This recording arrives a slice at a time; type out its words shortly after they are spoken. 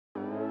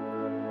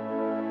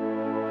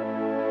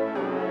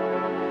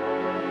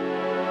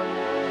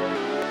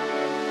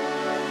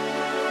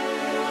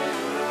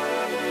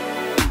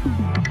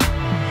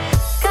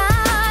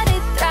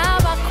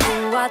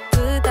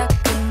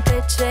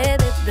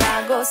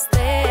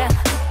dragoste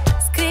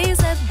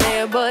scrise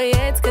de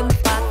băieți când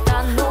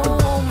fata nu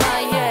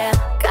mai e.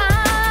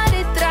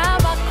 Care-i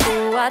treaba cu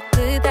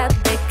atâtea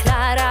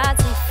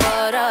declarații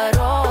fără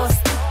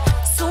rost?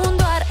 Sunt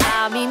doar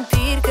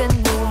amintiri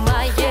când nu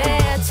mai e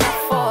ce-a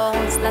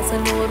fost. Lasă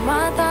în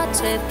urma ta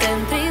ce te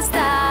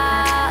întrista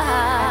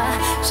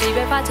și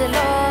vei face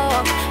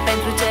loc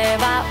pentru ce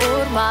va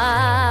urma.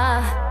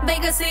 Vei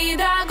găsi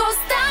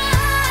dragostea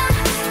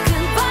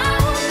cândva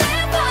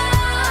undeva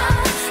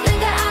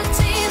lângă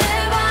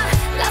altcineva.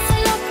 Lasă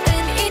loc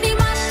în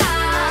inima ta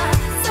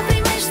să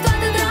primești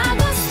toată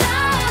dragostea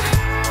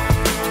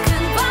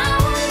cândva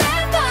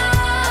undeva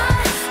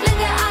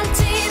lângă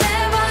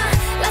altcineva.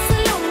 Lasă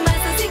lumea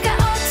să zică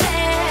orice,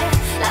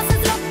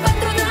 lasă-ți loc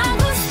pentru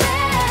dragoste,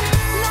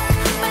 loc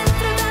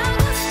pentru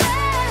dragoste,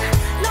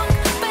 loc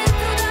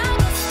pentru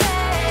dragoste.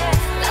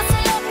 Lasă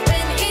loc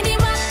în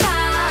inima ta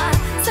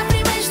să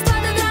primești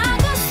toată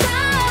dragostea,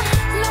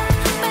 loc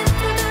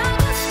pentru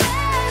dragoste,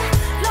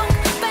 loc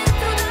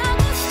pentru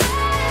dragoste.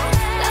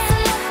 Lasă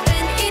loc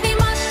în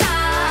inima ta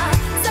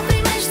să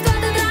primești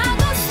toată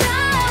dragostea.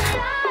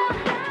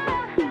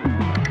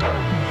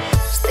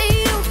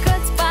 Știu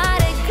că-ți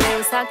pare greu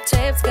să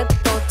accepti că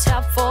tot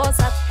ce-a fost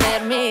s-a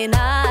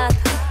terminat.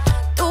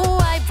 Tu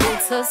ai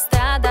vrut să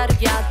stea, dar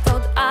ea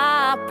tot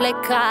a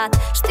plecat.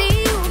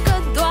 Știu că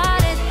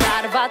doare,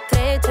 dar va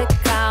trece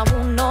ca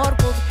un nor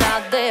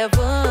purtat de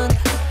vânt.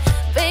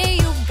 Vei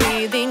iubi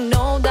din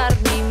nou, dar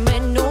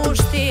nimeni nu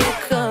știe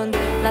când.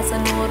 Lasă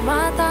în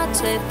urma ta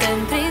ce te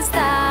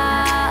întrista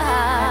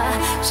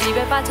și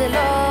vei face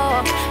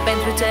loc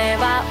pentru ce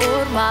va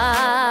urma.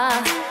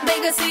 Vei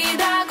găsi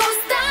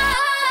dragostea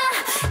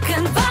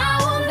cândva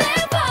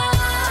undeva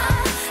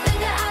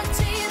lângă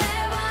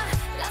altcineva.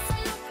 Lasă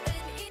loc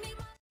în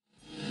inima.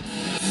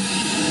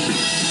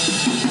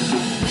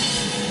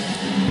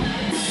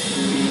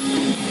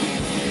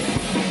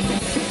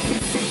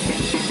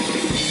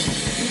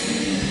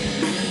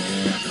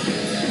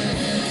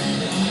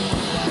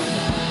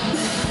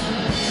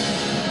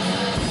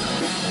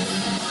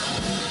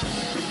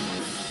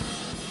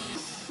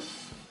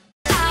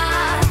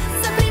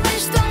 Să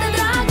primești toată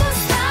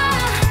dragostea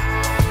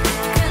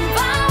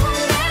cândva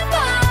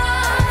undeva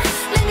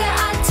lângă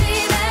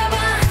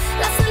altcineva.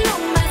 Lasă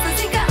lumea să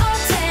zică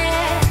orice,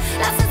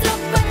 lasă-ți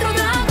loc pentru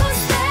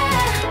dragoste.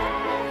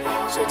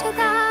 Și ce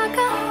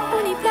dacă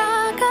unii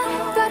pleacă,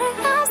 doar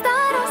asta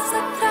o să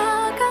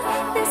treacă.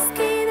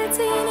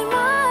 Deschide-ți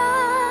inima,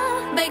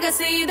 vei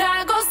găsi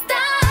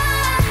dragostea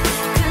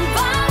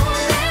cândva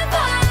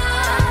undeva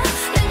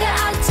lângă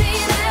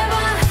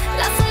altcineva.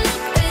 Lasă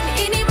loc în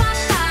inima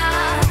ta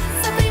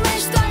să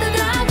primești toată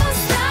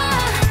dragostea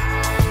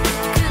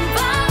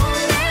cândva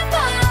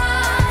undeva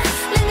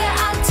lângă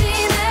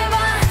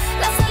altcineva.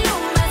 Lasă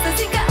lumea să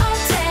zică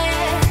orice,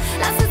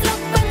 lasă-ți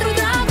loc pentru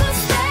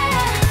dragoste,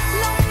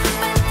 loc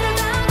pentru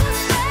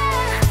dragoste,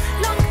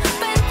 loc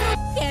pentru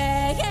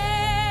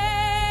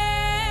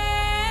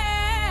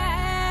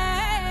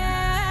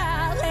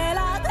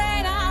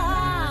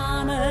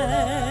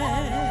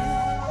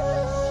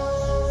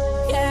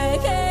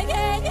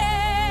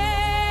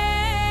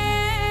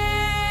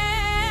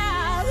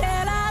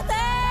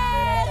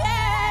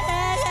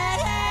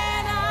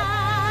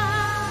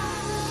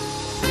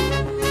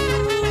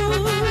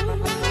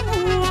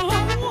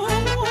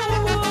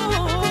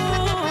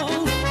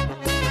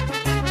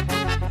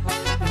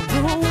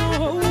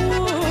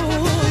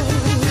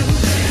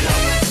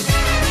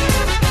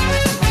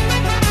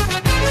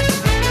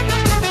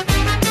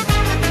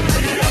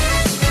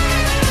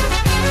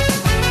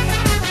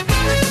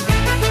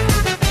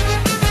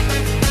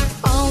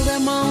All the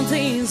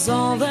mountains,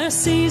 all the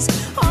seas,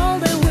 all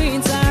the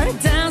winds are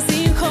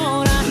dancing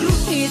hora.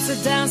 It's a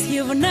dance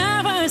you've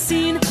never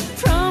seen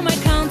from a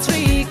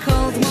country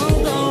called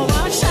Moldova.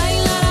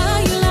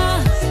 Shai-la-la-la,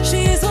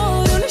 she's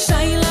orul,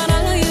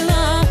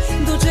 shai-la-la-la,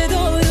 duce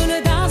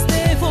dorul dans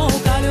de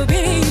foc al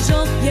iubirii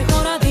joc. E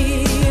hora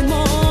din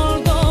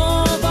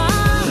Moldova.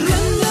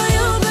 Când o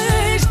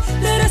iubești,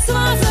 te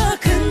răsoază,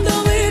 când o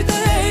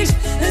mârtărești,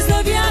 îți dă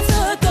viață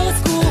toți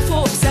cu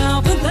foc, se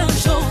avântă în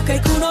joc,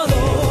 că-i cu noroc.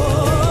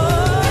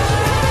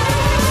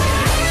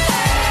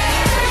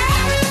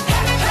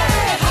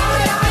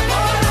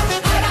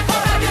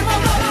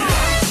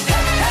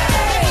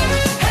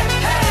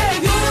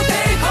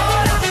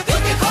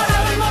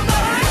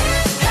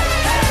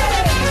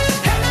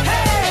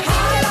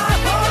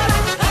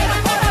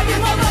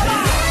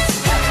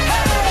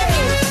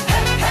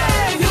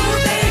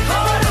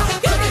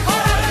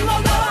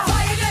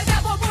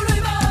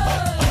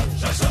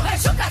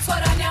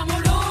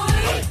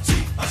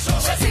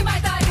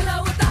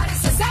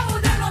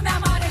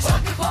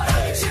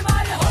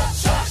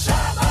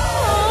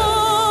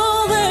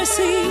 All the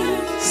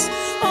seas,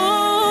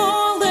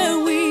 all the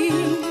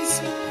winds,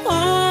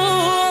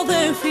 all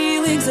the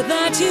feelings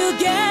that you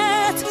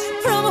get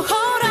from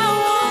hora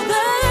all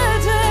the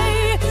day.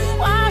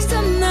 Watch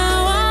them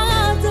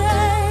nowadays.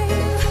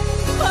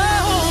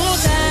 Oh,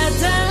 that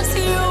dance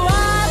you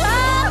are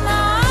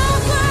now.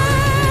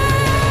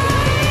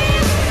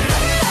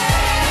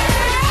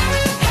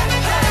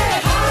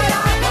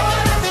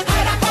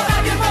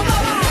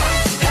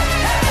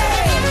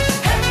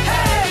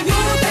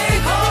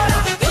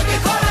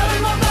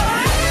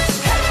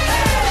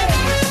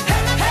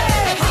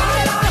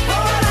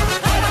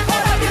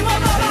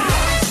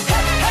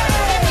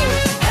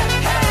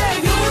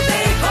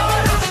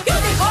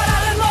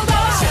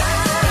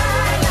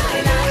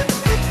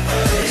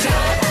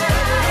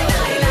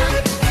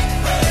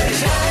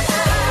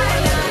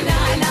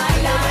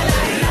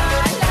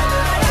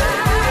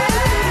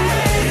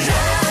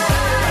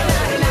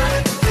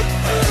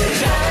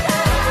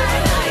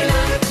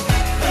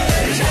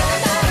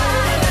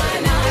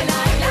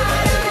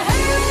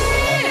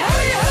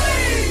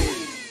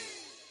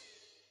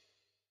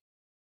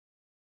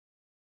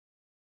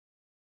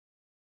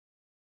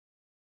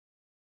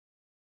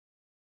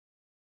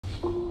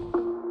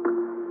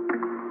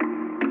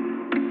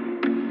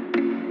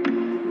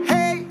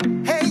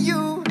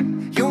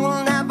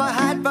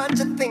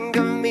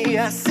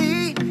 I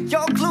see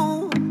your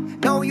clue.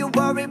 No, you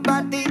worry,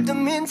 but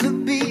didn't mean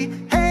to be.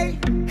 Hey,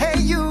 hey,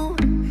 you.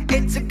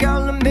 It's a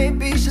girl and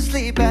maybe she'll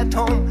sleep at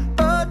home,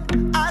 but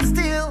I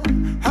still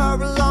her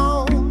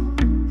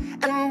alone.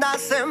 And I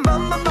say,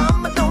 Mama,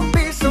 Mama, don't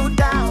be so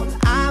down.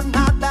 I'm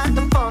not that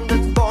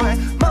unfunded boy.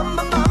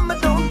 Mama, Mama,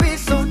 don't be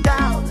so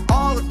down.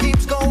 All it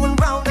keeps going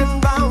round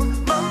and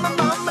round. Mama,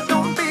 Mama,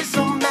 don't be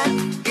so mad.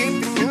 If you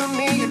knew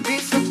me, you'd be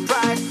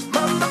surprised.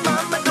 Mama,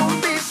 Mama,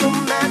 don't be so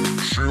mad.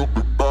 She'll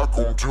be back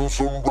until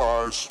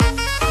sunrise.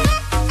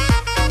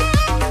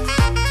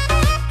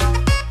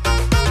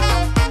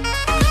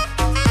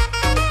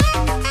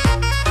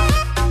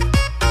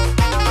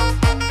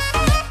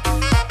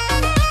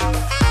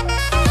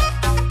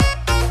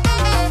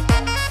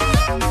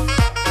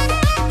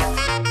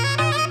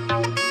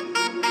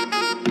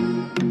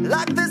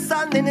 Like the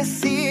sun in the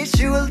sea,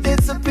 she will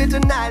disappear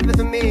tonight with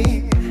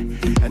me.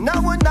 And no,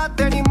 we're not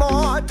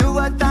anymore. Do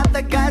what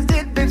the guys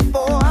did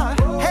before.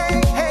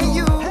 Hey, hey,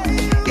 you.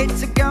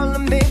 It's a girl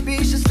and maybe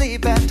she'll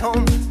sleep at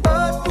home,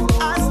 but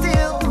I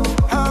still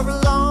her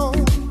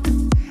alone.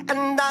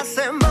 And I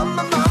say,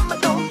 Mama, Mama,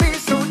 don't be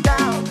so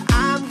down.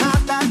 I'm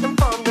not that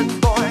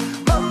unfunded boy.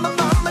 Mama,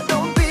 Mama,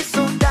 don't be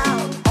so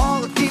down.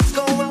 All it keeps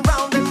going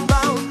round and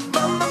round.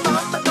 Mama,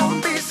 Mama,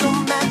 don't be so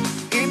mad.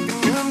 If you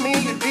knew me,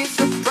 you'd be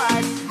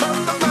surprised.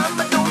 Mama,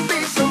 Mama, don't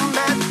be so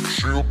mad.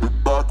 She'll be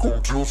back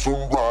until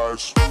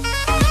sunrise.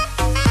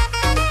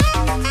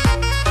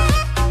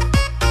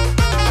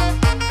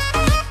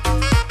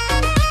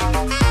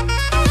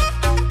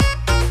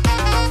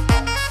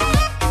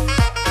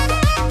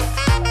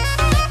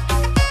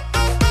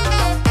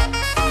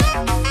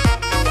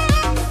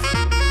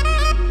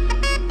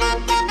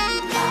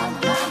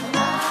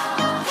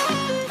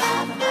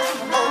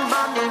 Oh,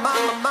 mama,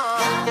 mama, mama.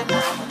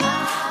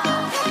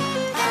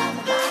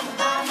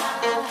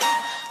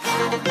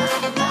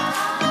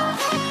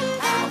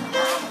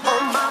 Oh,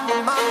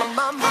 mama, mama,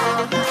 mama.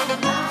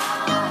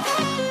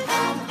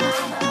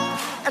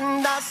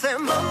 And I say,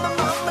 Mama,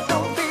 Mama,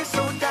 don't be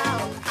so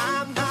down.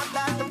 I'm not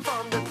that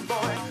unfunded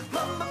boy.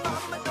 Mama,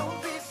 Mama,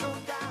 don't be so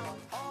down.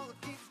 All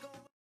it keeps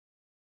going.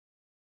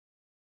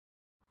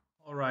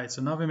 Alright,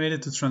 so now we made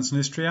it to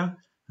Transnistria,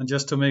 and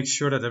just to make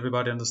sure that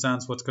everybody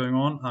understands what's going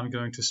on, I'm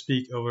going to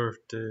speak over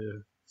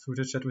the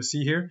footage that we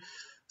see here.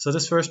 So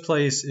this first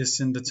place is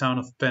in the town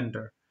of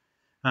Bender,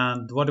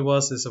 and what it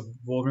was is a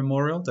war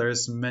memorial. There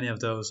is many of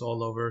those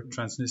all over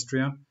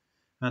Transnistria.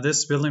 And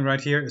this building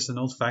right here is an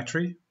old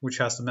factory, which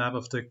has the map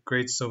of the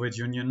Great Soviet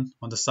Union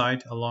on the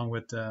side, along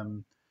with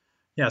some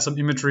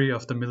imagery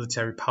of the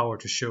military power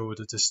to show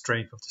the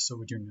strength of the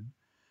Soviet Union.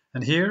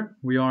 And here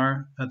we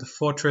are at the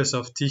fortress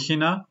of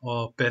Chisinau,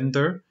 or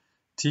Bender.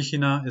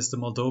 Chisinau is the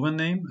Moldovan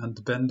name,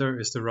 and Bender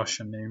is the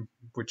Russian name,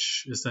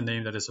 which is the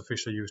name that is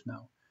officially used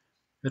now.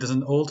 It is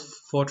an old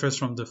fortress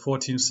from the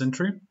 14th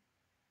century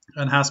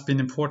and has been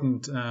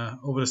important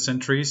over the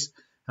centuries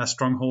as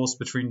strongholds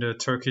between the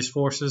Turkish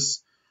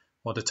forces,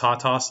 or the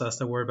Tatars as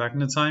they were back in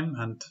the time,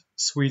 and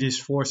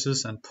Swedish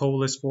forces and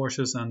Polish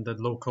forces and the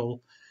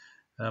local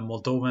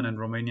Moldovan and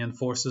Romanian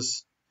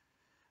forces.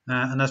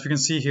 And as we can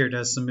see here,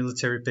 there's a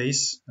military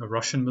base, a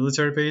Russian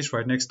military base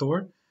right next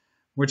door,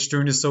 which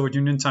during the Soviet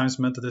Union times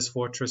meant that this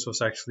fortress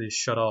was actually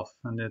shut off,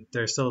 and that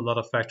there's still a lot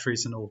of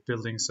factories and old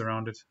buildings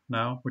around it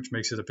now, which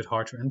makes it a bit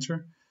hard to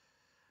enter.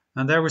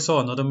 And there we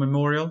saw another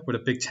memorial with a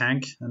big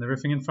tank and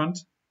everything in front.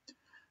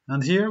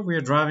 And here we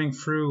are driving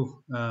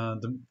through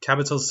the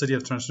capital city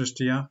of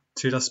Transnistria,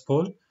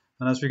 Tiraspol,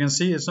 and as we can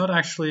see, it's not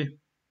actually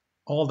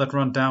all that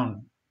run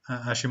down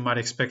as you might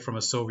expect from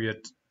a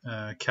Soviet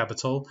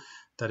capital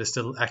that is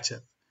still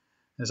active.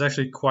 It's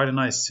actually quite a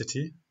nice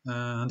city.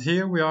 And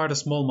here we are at a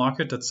small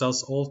market that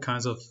sells all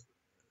kinds of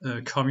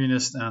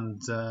communist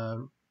and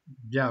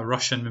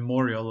Russian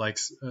memorial, like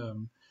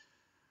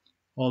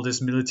all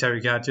these military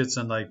gadgets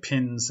and like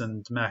pins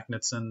and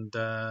magnets and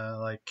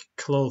like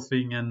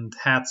clothing and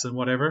hats and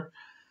whatever.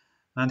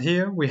 And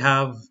here we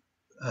have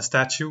a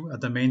statue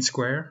at the main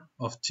square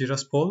of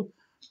Tiraspol.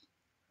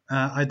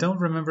 I don't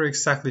remember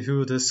exactly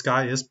who this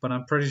guy is, but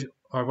I'm pretty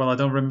I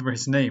don't remember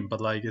his name, but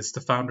like it's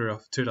the founder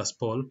of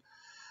Tiraspol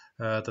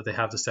that they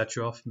have the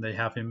statue of, and they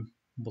have him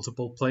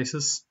multiple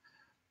places.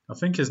 I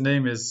think his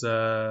name is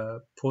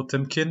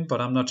Potemkin,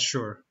 but I'm not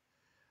sure.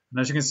 And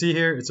as you can see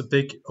here, it's a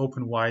big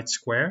open wide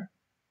square,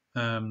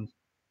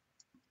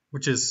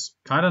 which is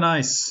kind of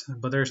nice,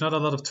 but there's not a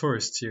lot of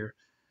tourists here.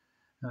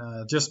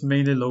 Just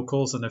mainly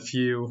locals and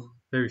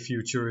very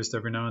few tourists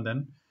every now and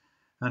then.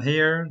 And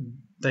here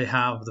they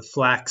have the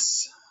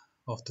flags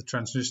of the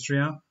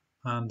Transnistria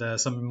and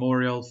some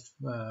memorial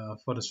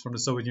photos from the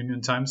Soviet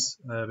Union times,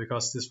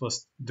 because this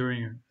was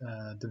during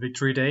the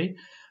Victory Day.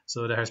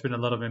 So there has been a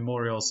lot of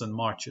memorials and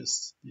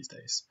marches these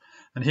days.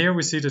 And here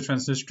we see the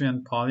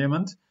Transnistrian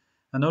Parliament.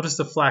 And notice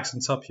the flags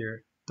on top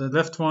here. The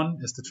left one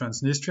is the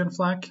Transnistrian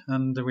flag,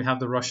 and we have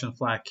the Russian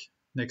flag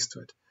next to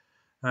it.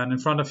 And in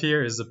front of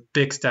here is a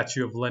big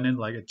statue of Lenin,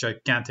 like a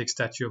gigantic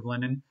statue of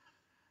Lenin.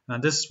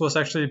 And this was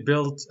actually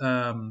built,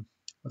 the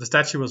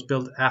statue was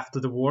built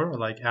after the war,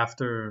 like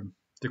after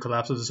the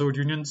collapse of the Soviet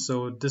Union.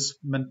 So this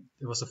meant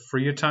it was a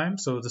freer time.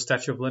 So the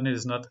statue of Lenin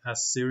is not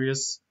as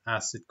serious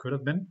as it could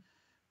have been,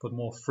 but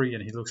more free,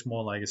 and he looks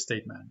more like a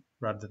statesman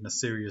rather than a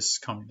serious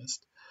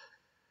communist.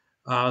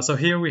 So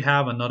here we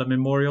have another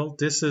memorial.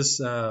 This is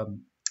a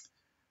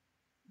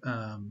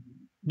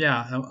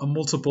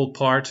multiple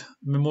part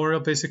memorial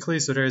basically.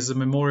 So there is a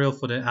memorial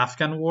for the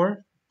Afghan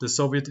War, the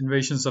Soviet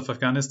invasions of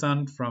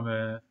Afghanistan from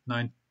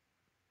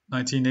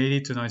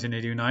 1980 to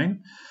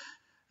 1989,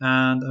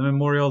 and a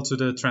memorial to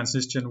the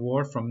Transnistrian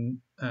War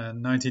from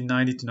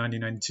 1990 to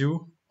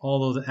 1992.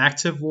 Although the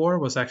active war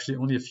was actually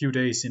only a few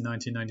days in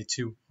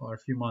 1992, or a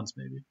few months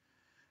maybe,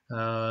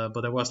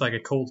 but there was like a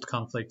cold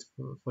conflict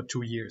for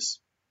 2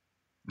 years,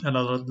 and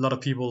a lot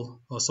of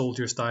people or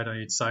soldiers died on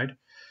each side.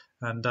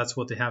 And that's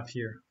what they have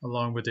here,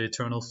 along with the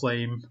Eternal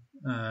Flame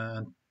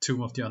and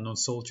Tomb of the Unknown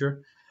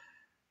Soldier.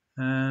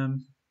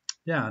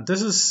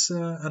 This is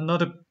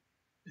another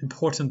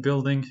important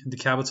building in the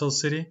capital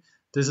city.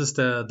 This is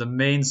the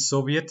main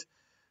Soviet.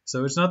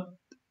 So it's not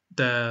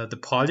the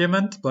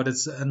parliament, but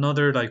it's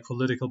another like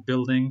political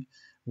building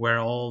where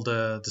all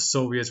the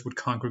Soviets would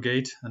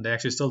congregate, and they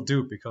actually still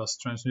do, because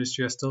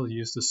Transnistria still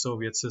used the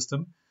Soviet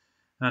system.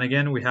 And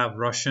again, we have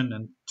Russian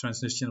and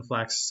Transnistrian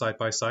flags side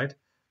by side.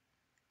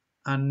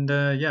 And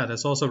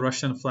there's also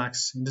Russian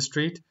flags in the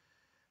street.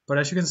 But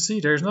as you can see,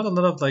 there's not a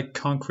lot of like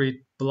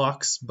concrete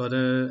blocks, but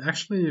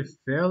actually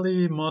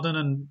fairly modern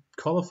and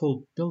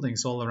colorful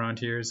buildings all around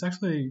here. It's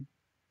actually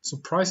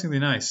surprisingly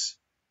nice.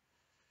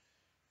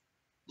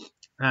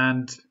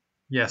 And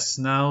yes,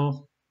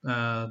 now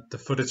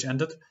the footage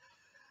ended.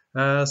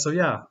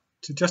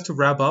 Just to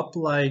wrap up,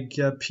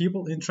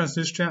 people in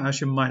Transnistria,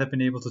 as you might have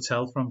been able to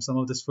tell from some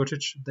of this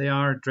footage, they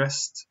are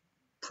dressed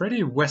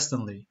pretty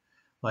Westernly,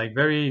 like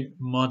very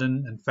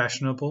modern and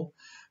fashionable.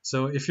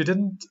 So if you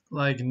didn't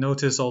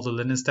notice all the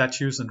Lenin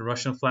statues and the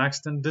Russian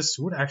flags, then this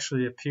would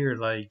actually appear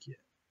like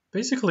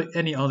basically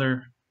any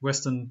other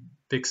Western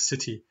big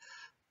city,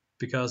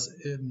 because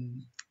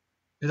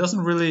it doesn't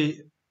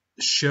really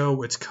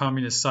show its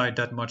communist side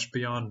that much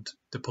beyond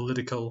the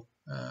political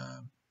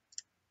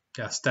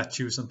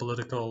statues and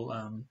political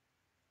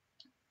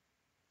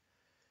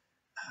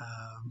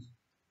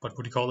what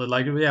would you call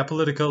it,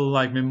 political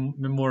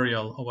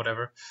memorial or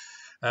whatever.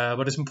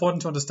 But it's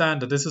important to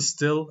understand that this is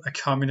still a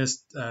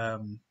communist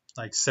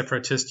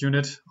separatist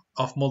unit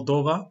of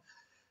Moldova.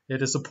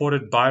 It is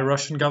supported by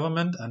Russian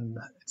government, and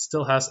it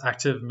still has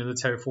active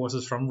military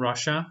forces from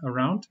Russia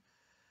around,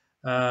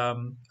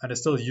 and it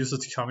still uses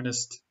the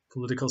communist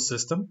political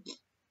system.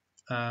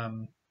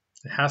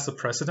 It has a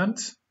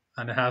president,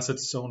 and it has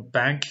its own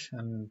bank,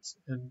 and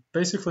it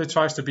basically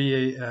tries to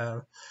be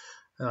a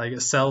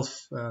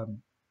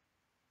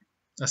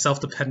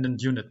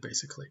self-dependent unit,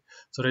 basically.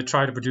 So they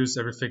try to produce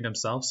everything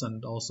themselves,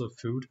 and also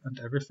food and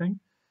everything.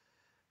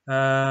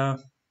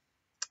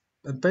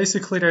 And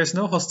basically, there is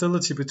no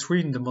hostility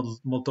between the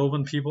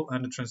Moldovan people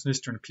and the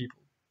Transnistrian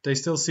people. They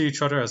still see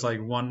each other as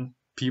like one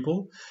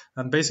people.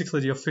 And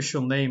basically, the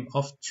official name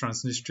of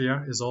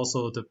Transnistria is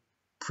also the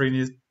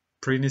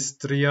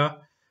Transnistria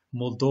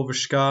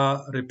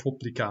Moldovska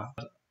Republika.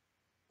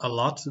 A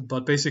lot,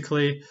 but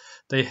basically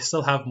they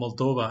still have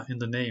Moldova in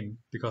the name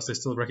because they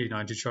still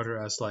recognize each other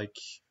as like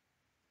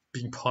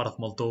being part of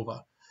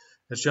Moldova.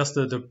 It's just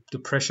the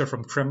pressure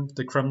from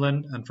the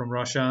Kremlin and from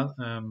Russia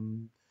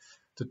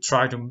to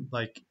try to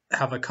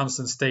have a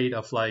constant state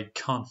of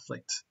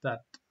conflict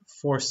that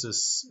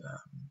forces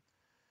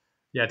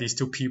these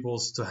two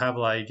peoples to have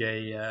a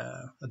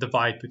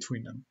divide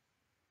between them.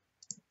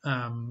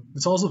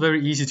 It's also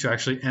very easy to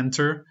actually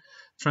enter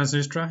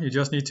Transnistria. You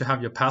just need to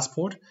have your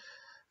passport.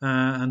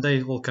 And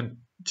they will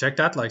check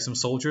that, like some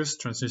soldiers,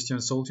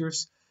 Transnistrian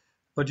soldiers.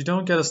 But you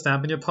don't get a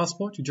stamp in your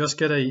passport. You just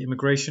get an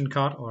immigration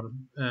card, or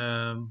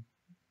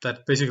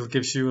that basically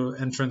gives you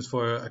entrance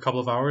for a couple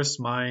of hours.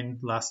 Mine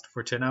lasts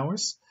for 10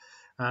 hours.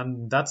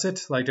 And that's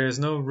it. There is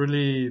no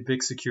really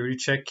big security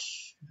check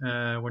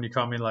when you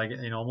come in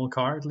a normal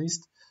car, at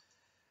least.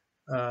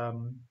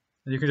 And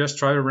you can just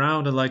drive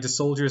around, and the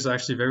soldiers are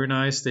actually very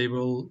nice. They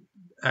will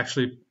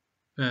actually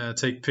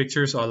take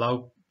pictures or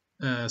allow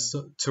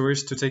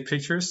tourists to take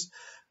pictures.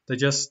 They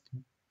just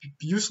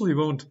usually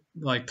won't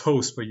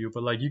pose for you,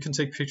 but you can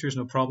take pictures,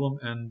 no problem.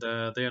 And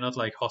they are not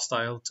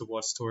hostile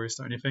towards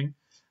tourists or anything,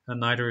 and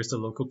neither is the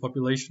local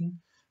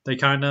population. They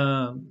kind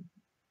of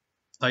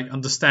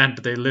understand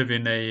that they live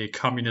in a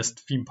communist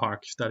theme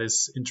park that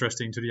is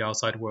interesting to the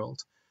outside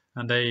world,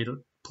 and they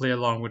play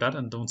along with that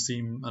and don't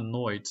seem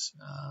annoyed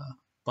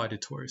by the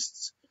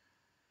tourists.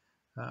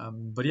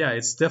 But yeah,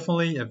 it's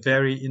definitely a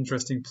very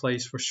interesting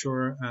place for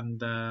sure, and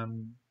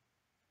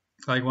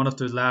one of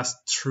the last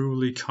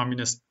truly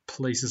communist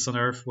places on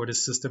earth where the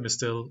system is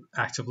still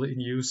actively in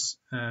use,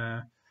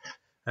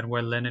 and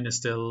where Lenin is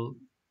still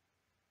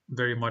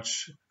very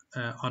much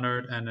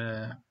honored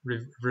and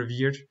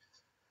revered.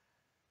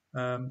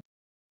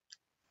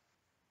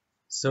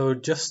 So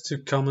just to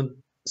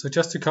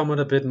comment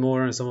a bit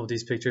more on some of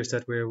these pictures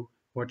that we're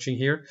watching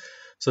here.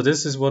 So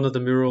this is one of the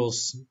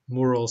murals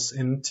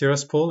in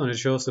Tiraspol, and it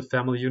shows the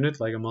family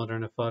unit, like a mother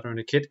and a father and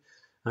a kid.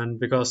 And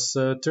because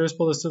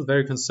Tiraspol is still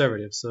very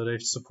conservative, so they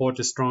support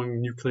a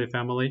strong nuclear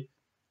family.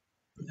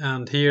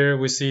 And here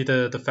we see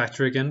the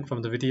factory again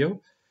from the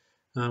video.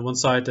 One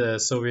side the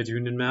Soviet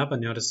Union map,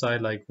 and the other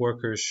side like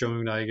workers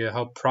showing like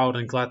how proud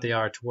and glad they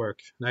are to work.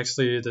 And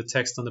actually the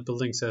text on the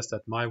building says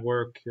that my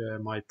work,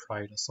 my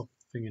pride, or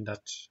something in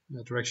that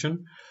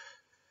direction.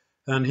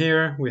 And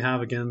here we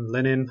have again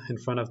Lenin in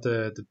front of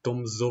the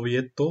Dom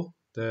Sovieto,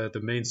 the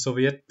main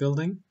Soviet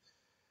building.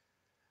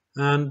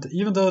 And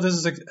even though this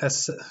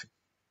is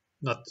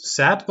not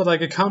sad, but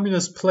like a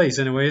communist place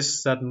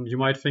anyways, that you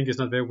might think is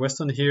not very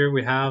Western, here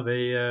we have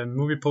a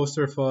movie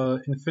poster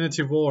for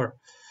Infinity War,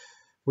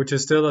 which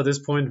is still at this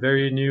point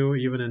very new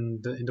even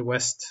in the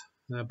West,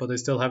 but they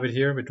still have it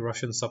here with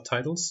Russian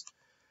subtitles.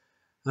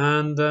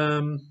 And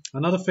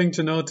another thing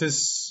to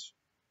notice,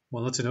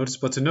 well, not to notice,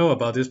 but to know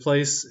about this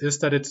place is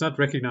that it's not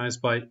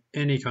recognized by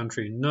any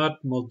country,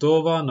 not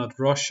Moldova, not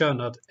Russia,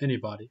 not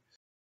anybody.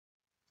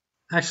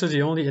 Actually,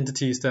 the only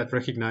entities that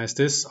recognize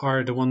this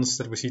are the ones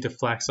that we see the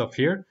flags of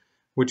here,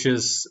 which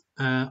is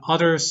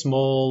other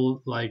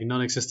small, like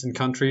non-existent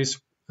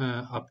countries,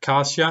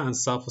 Abkhazia and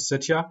South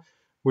Ossetia,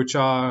 which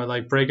are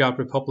like breakout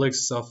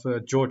republics of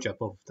Georgia,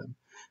 both of them.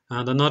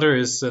 And another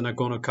is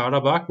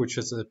Nagorno-Karabakh, which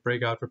is a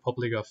breakout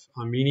republic of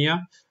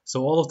Armenia.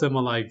 So all of them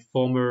are like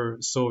former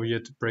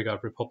Soviet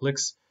breakout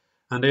republics,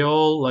 and they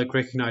all like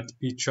recognize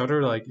each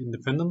other like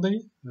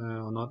independently,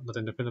 not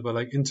independent, but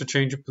like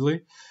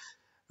interchangeably.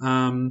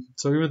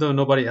 So even though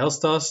nobody else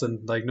does,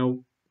 and like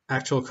no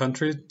actual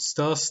country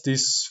does,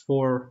 these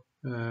four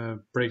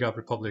breakout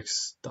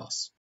republics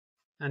does.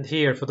 And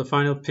here for the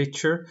final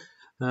picture,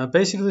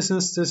 basically,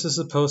 since this is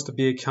supposed to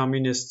be a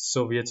communist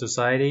Soviet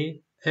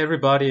society,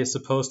 everybody is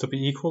supposed to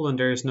be equal, and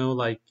there is no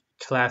like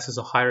classes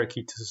or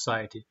hierarchy to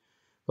society.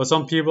 But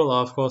some people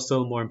are of course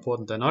still more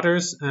important than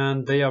others,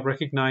 and they are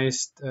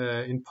recognized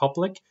in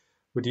public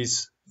with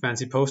these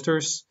fancy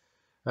posters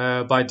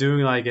by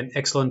doing like an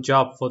excellent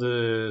job for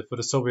the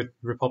Soviet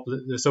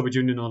Republic, the Soviet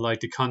Union, or like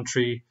the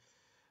country.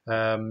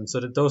 So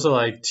that those are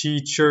like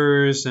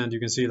teachers, and you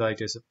can see like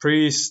there's a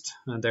priest,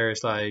 and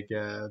there's like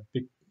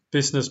big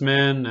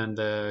businessmen,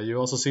 and you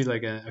also see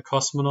like a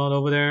cosmonaut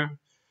over there,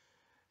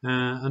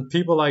 and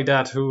people like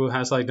that who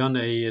has like done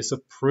a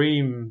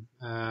supreme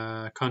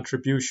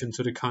contribution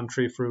to the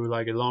country through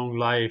like a long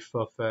life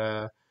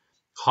of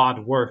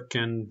hard work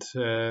and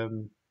a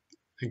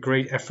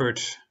great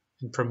effort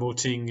in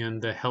promoting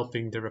and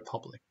helping the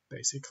republic,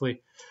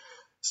 basically.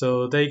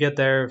 So they get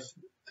their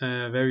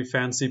very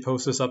fancy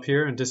posters up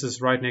here, and this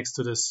is right next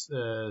to this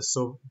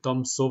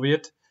Dom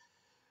Soviet.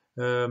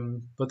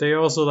 But they are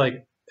also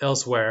like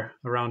elsewhere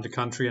around the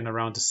country and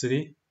around the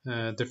city,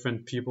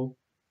 different people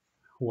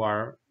who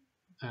are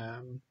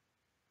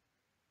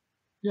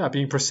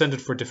being presented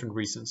for different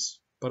reasons,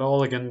 but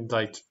all again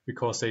like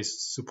because they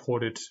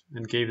supported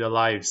and gave their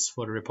lives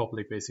for the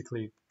republic,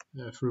 basically,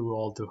 through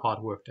all the hard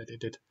work that they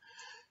did.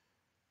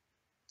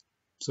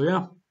 So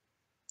yeah,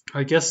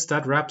 I guess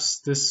that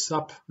wraps this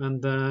up,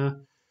 and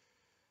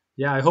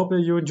I hope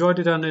you enjoyed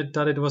it, and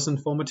that it was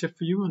informative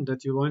for you, and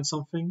that you learned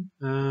something,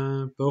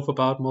 both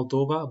about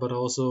Moldova, but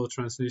also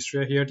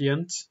Transnistria here at the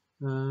end.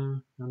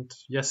 And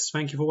yes,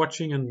 thank you for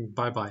watching, and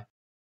bye bye.